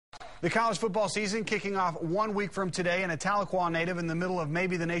The college football season kicking off 1 week from today, and a Tahlequah native in the middle of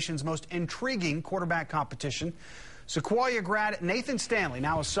maybe the nation's most intriguing quarterback competition. Sequoia grad Nathan Stanley,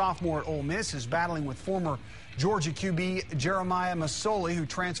 now a sophomore at Ole Miss, is battling with former Georgia QB Jeremiah Masoli, who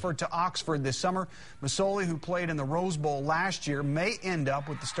transferred to Oxford this summer. Masoli, who played in the Rose Bowl last year, may end up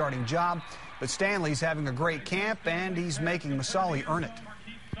with the starting job, but Stanley's having a great camp, and he's making Masoli earn it.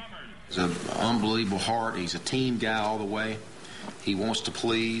 He's an unbelievable heart. He's a team guy all the way. He wants to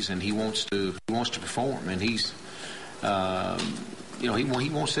please, and he wants to perform, and he's he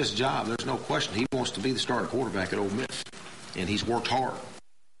wants this job. There's no question. He wants to be the starting quarterback at Ole Miss, and he's worked hard.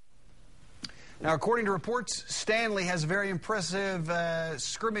 Now, according to reports, Stanley has very impressive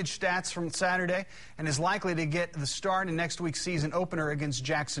scrimmage stats from Saturday and is likely to get the start in next week's season opener against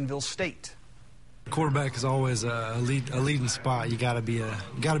Jacksonville State. Quarterback is always a leading spot. You got to be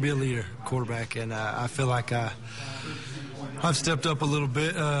a leader, quarterback, and I feel like I've stepped up a little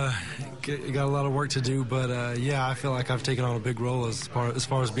bit. Got a lot of work to do, but yeah, I feel like I've taken on a big role as far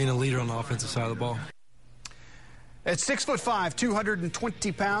as being a leader on the offensive side of the ball. At 6'5",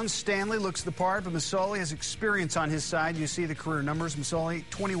 220 pounds, Stanley looks the part, but Masoli has experience on his side. You see the career numbers. Masoli,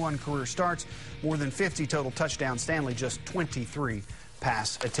 21 career starts, more than 50 total touchdowns. Stanley, just 23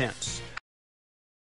 pass attempts.